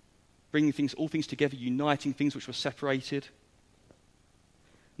 bringing all things together, uniting things which were separated.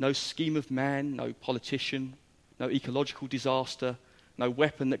 No scheme of man, no politician, no ecological disaster, no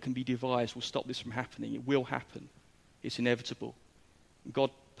weapon that can be devised will stop this from happening. It will happen. It's inevitable.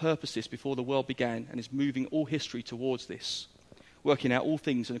 God purposed this before the world began and is moving all history towards this, working out all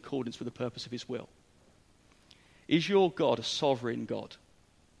things in accordance with the purpose of his will. Is your God a sovereign God?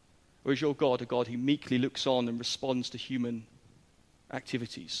 Or is your God a God who meekly looks on and responds to human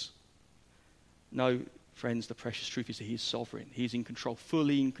activities? No, friends, the precious truth is that he is sovereign. He is in control,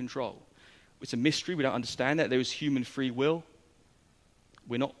 fully in control. It's a mystery. We don't understand that. There is human free will.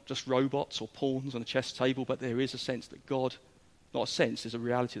 We're not just robots or pawns on a chess table, but there is a sense that God, not a sense, there's a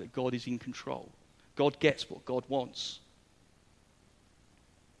reality that God is in control. God gets what God wants.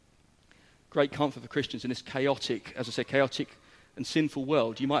 Great comfort for Christians in this chaotic, as I said, chaotic and sinful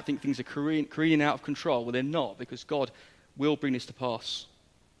world. You might think things are careening out of control. Well, they're not, because God will bring this to pass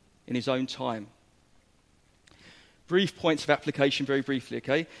in his own time. Brief points of application, very briefly,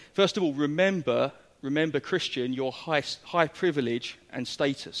 okay? First of all, remember, Christian, your high privilege and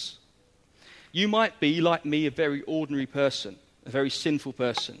status. You might be, like me, a very ordinary person, a very sinful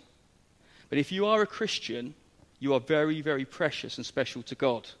person. But if you are a Christian, you are very, very precious and special to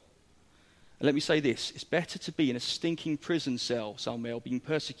God. And let me say this, it's better to be in a stinking prison cell somewhere or being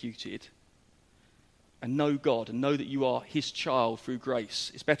persecuted and know God and know that you are his child through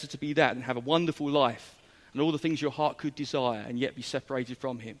grace. It's better to be that than have a wonderful life and all the things your heart could desire and yet be separated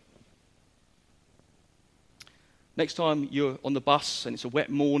from him. Next time you're on the bus and it's a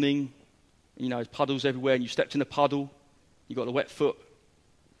wet morning, there's puddles everywhere and you stepped in a puddle, you've got a wet foot.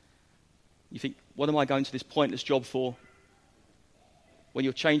 You think, what am I going to this pointless job for? When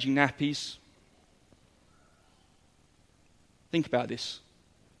you're changing nappies, think about this.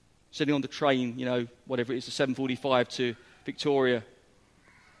 Sitting on the train, whatever it is, the 7:45 to Victoria.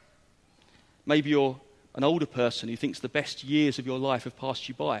 Maybe you're an older person who thinks the best years of your life have passed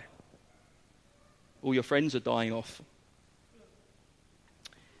you by. All your friends are dying off.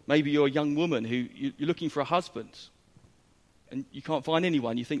 Maybe you're a young woman who you're looking for a husband and you can't find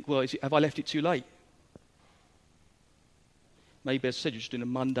anyone. You think, well, have I left it too late? Maybe, as I said, you're just doing a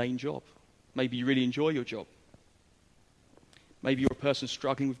mundane job. Maybe you really enjoy your job. Maybe you're a person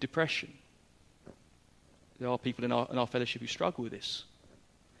struggling with depression. There are people in our fellowship who struggle with this.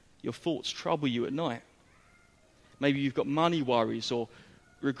 Your thoughts trouble you at night. Maybe you've got money worries or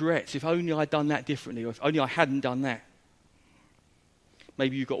regrets. If only I'd done that differently, or if only I hadn't done that.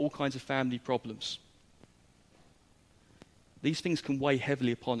 Maybe you've got all kinds of family problems. These things can weigh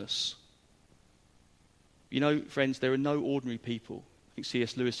heavily upon us. Friends, there are no ordinary people. I think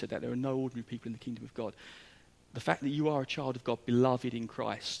C.S. Lewis said that. There are no ordinary people in the kingdom of God. The fact that you are a child of God, beloved in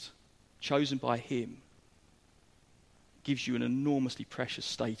Christ, chosen by him, gives you an enormously precious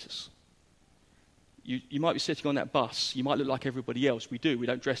status. You might be sitting on that bus. You might look like everybody else. We do. We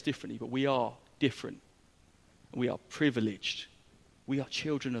don't dress differently, but we are different. We are privileged. We are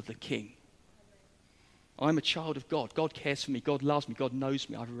children of the King. I'm a child of God. God cares for me. God loves me. God knows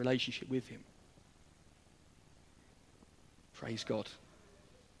me. I have a relationship with him. Praise God.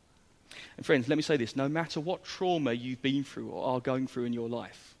 And friends, let me say this. No matter what trauma you've been through or are going through in your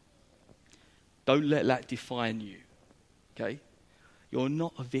life, don't let that define you. Okay? You're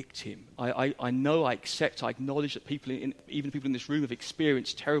not a victim. I know, I accept, I acknowledge that even people in this room have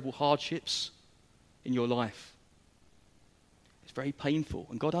experienced terrible hardships in your life. It's very painful,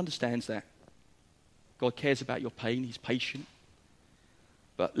 and God understands that. God cares about your pain. He's patient.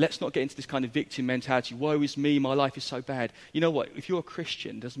 But let's not get into this kind of victim mentality. Woe is me, my life is so bad. You know what? If you're a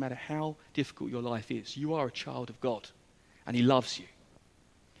Christian, it doesn't matter how difficult your life is, you are a child of God, and he loves you.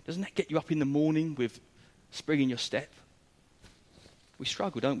 Doesn't that get you up in the morning with spring in your step? We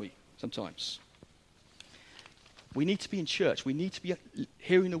struggle, don't we, sometimes? We need to be in church. We need to be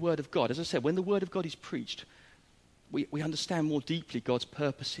hearing the word of God. As I said, when the word of God is preached, we understand more deeply God's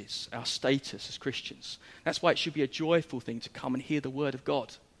purposes, our status as Christians. That's why it should be a joyful thing to come and hear the word of God.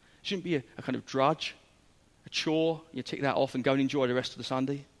 It shouldn't be a kind of drudge, a chore. You tick that off and go and enjoy the rest of the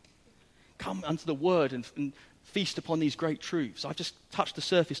Sunday. Come unto the word and feast upon these great truths. I've just touched the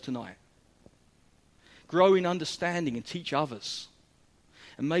surface tonight. Grow in understanding and teach others.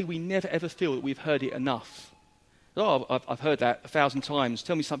 And may we never ever feel that we've heard it enough. Oh, I've heard that 1,000 times.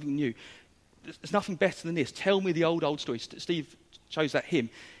 Tell me something new. There's nothing better than this. Tell me the old story. Steve chose that hymn.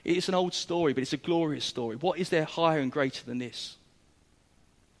 It's an old story, but it's a glorious story. What is there higher and greater than this?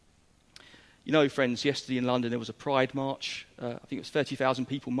 You know, friends, yesterday in London there was a Pride march. I think it was 30,000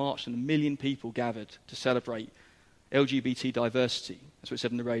 people marched and 1 million people gathered to celebrate LGBT diversity. That's what it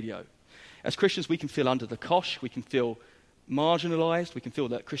said on the radio. As Christians, we can feel under the cosh. We can feel marginalised. We can feel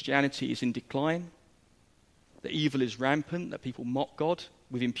that Christianity is in decline, that evil is rampant, that people mock God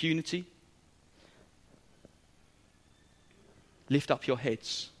with impunity. Lift up your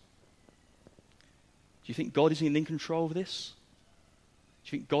heads. Do you think God is in control of this?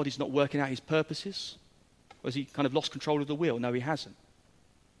 Do you think God is not working out his purposes? Or has he kind of lost control of the wheel? No, he hasn't.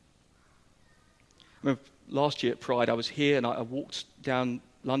 I remember last year at Pride, I was here and I walked down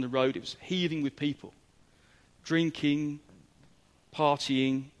London Road. It was heaving with people. Drinking,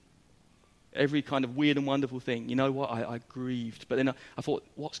 partying, every kind of weird and wonderful thing. You know what? I grieved. But then I thought,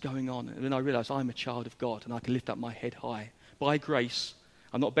 what's going on? And then I realised I'm a child of God and I can lift up my head high. By grace,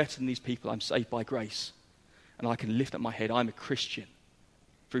 I'm not better than these people. I'm saved by grace. And I can lift up my head. I'm a Christian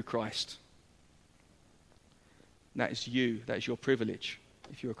through Christ. And that is you. That is your privilege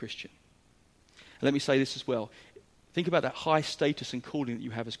if you're a Christian. And let me say this as well. Think about that high status and calling that you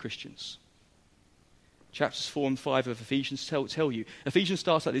have as Christians. Chapters 4 and 5 of Ephesians tell you. Ephesians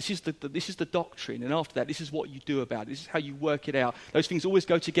starts like this is the doctrine, and after that, this is what you do about it. This is how you work it out. Those things always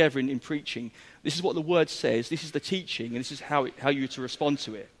go together in preaching. This is what the word says. This is the teaching, and this is how you're to respond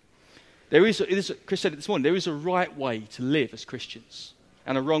to it. Chris said it this morning, there is a right way to live as Christians,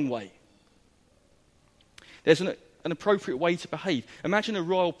 and a wrong way. There's an appropriate way to behave. Imagine a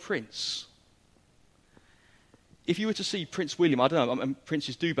royal prince. If you were to see Prince William, I don't know,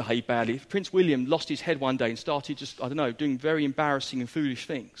 princes do behave badly. If Prince William lost his head one day and started just, I don't know, doing very embarrassing and foolish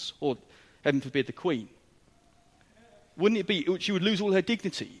things, or heaven forbid the Queen, wouldn't it be, she would lose all her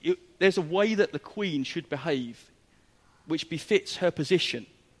dignity? There's a way that the Queen should behave which befits her position.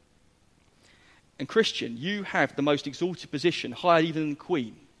 And Christian, you have the most exalted position, higher even than the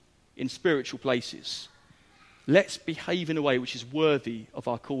Queen, in spiritual places. Let's behave in a way which is worthy of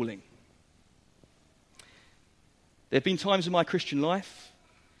our calling. There have been times in my Christian life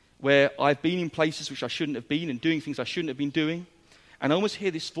where I've been in places which I shouldn't have been and doing things I shouldn't have been doing. And I almost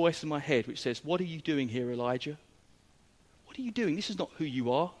hear this voice in my head which says, what are you doing here, Elijah? What are you doing? This is not who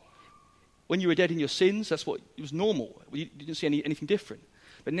you are. When you were dead in your sins, it was normal. You didn't see anything different.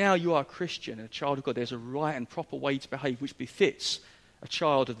 But now you are a Christian and a child of God. There's a right and proper way to behave which befits a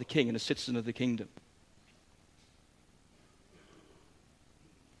child of the King and a citizen of the kingdom.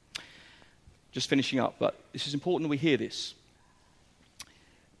 Just finishing up, but this is important that we hear this.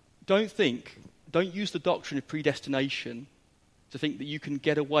 Don't use the doctrine of predestination to think that you can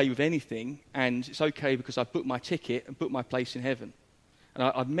get away with anything and it's okay because I've booked my ticket and booked my place in heaven. And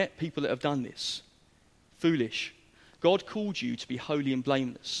I've met people that have done this. Foolish. God called you to be holy and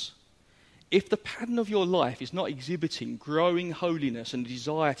blameless. If the pattern of your life is not exhibiting growing holiness and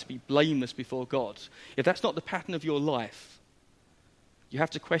desire to be blameless before God, if that's not the pattern of your life, you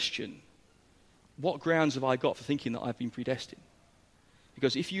have to question, what grounds have I got for thinking that I've been predestined?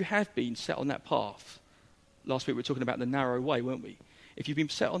 Because if you have been set on that path, last week we were talking about the narrow way, weren't we? If you've been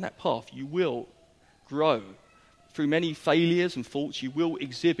set on that path, you will grow. Through many failures and faults, you will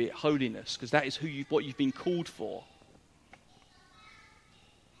exhibit holiness, because that is what you've been called for.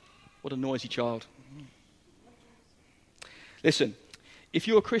 What a noisy child. Listen, if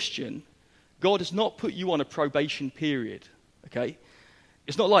you're a Christian, God has not put you on a probation period, okay?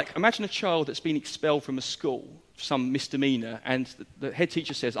 It's not like, imagine a child that's been expelled from a school, some misdemeanor, and the head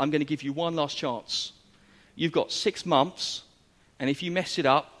teacher says, I'm going to give you one last chance. You've got 6 months, and if you mess it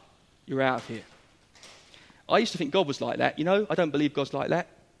up, you're out of here. I used to think God was like that. I don't believe God's like that.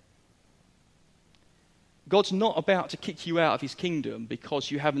 God's not about to kick you out of his kingdom because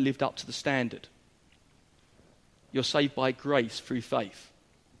you haven't lived up to the standard. You're saved by grace through faith.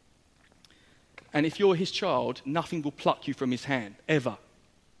 And if you're his child, nothing will pluck you from his hand, ever,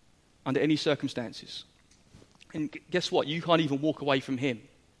 under any circumstances. And guess what? You can't even walk away from him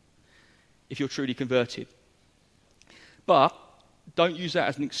if you're truly converted. But don't use that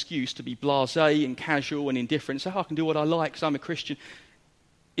as an excuse to be blasé and casual and indifferent. Say, I can do what I like because I'm a Christian.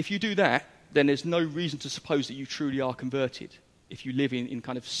 If you do that, then there's no reason to suppose that you truly are converted if you live in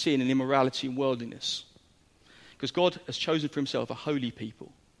kind of sin and immorality and worldliness. Because God has chosen for himself a holy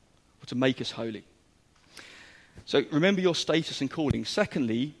people, or to make us holy. So remember your status and calling.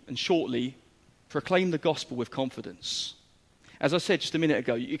 Secondly, and shortly, proclaim the gospel with confidence. As I said just a minute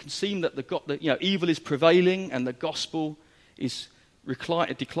ago, you can see that evil is prevailing and the gospel is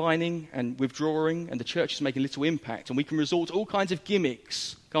declining and withdrawing, and the church is making little impact. And we can resort to all kinds of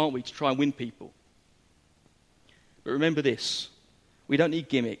gimmicks, can't we, to try and win people. But remember this, we don't need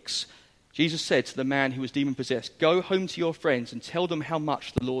gimmicks. Jesus said to the man who was demon-possessed, go home to your friends and tell them how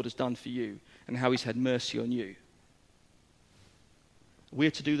much the Lord has done for you and how he's had mercy on you.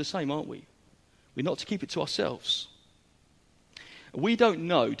 We're to do the same, aren't we? We're not to keep it to ourselves. We don't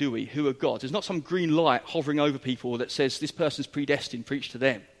know, do we, who are God? There's not some green light hovering over people that says this person's predestined, preach to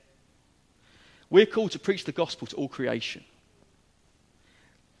them. We're called to preach the gospel to all creation.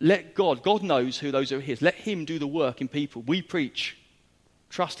 Let God knows who those are his. Let him do the work in people. We preach.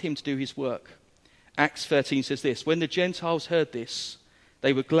 Trust him to do his work. Acts 13 says this, when the Gentiles heard this,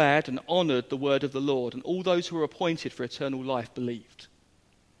 they were glad and honoured the word of the Lord, and all those who were appointed for eternal life believed.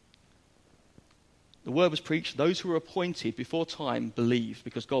 The word was preached. Those who were appointed before time believed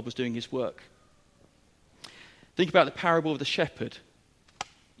because God was doing his work. Think about the parable of the shepherd.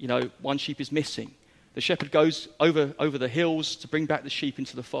 One sheep is missing. The shepherd goes over the hills to bring back the sheep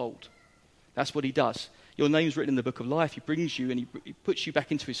into the fold. That's what he does. Your name's written in the book of life. He brings you and he puts you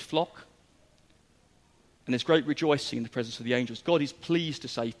back into his flock. And there's great rejoicing in the presence of the angels. God is pleased to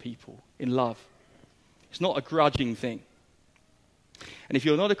save people in love. It's not a grudging thing. And if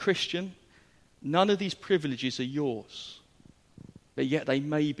you're not a Christian, none of these privileges are yours, but yet they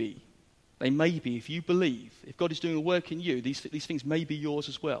may be. They may be if you believe. If God is doing a work in you, these things may be yours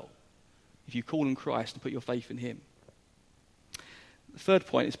as well, if you call on Christ and put your faith in him. The third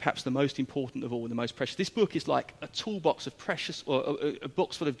point is perhaps the most important of all and the most precious. This book is like a toolbox of precious, or a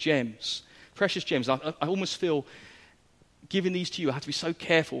box full of gems, precious gems. I almost feel giving these to you, I have to be so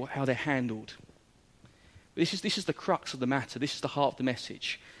careful how they're handled. But this is the crux of the matter. This is the heart of the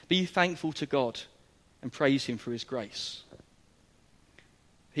message. Be thankful to God and praise him for his grace.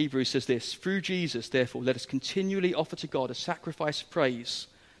 Hebrews says this, through Jesus, therefore, let us continually offer to God a sacrifice of praise,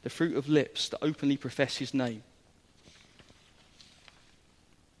 the fruit of lips that openly profess his name.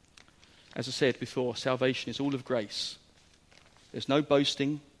 As I said before, salvation is all of grace. There's no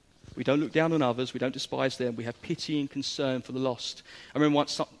boasting. We don't look down on others. We don't despise them. We have pity and concern for the lost. I remember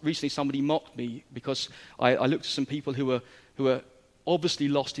recently somebody mocked me because I looked at some people who were obviously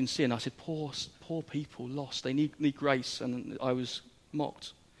lost in sin. I said, poor people, lost. They need grace. And I was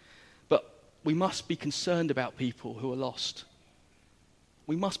mocked. But we must be concerned about people who are lost.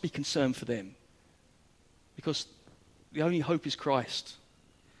 We must be concerned for them. Because the only hope is Christ.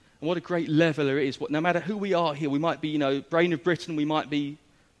 And what a great leveler it is. No matter who we are here, we might be, brain of Britain, we might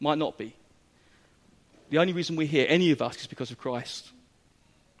not be. The only reason we're here, any of us, is because of Christ.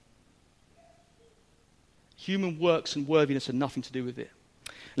 Human works and worthiness have nothing to do with it.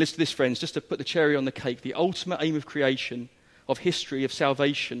 Listen to this, friends, just to put the cherry on the cake. The ultimate aim of creation, of history, of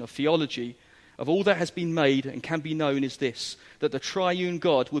salvation, of theology, of all that has been made and can be known is this, that the triune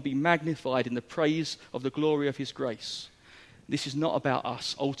God will be magnified in the praise of the glory of his grace. This is not about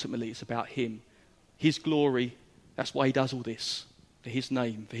us, ultimately, it's about him. His glory, that's why he does all this, for his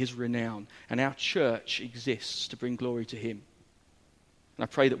name, for his renown. And our church exists to bring glory to him. And I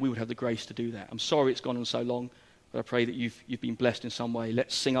pray that we would have the grace to do that. I'm sorry it's gone on so long, but I pray that you've been blessed in some way.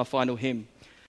 Let's sing our final hymn.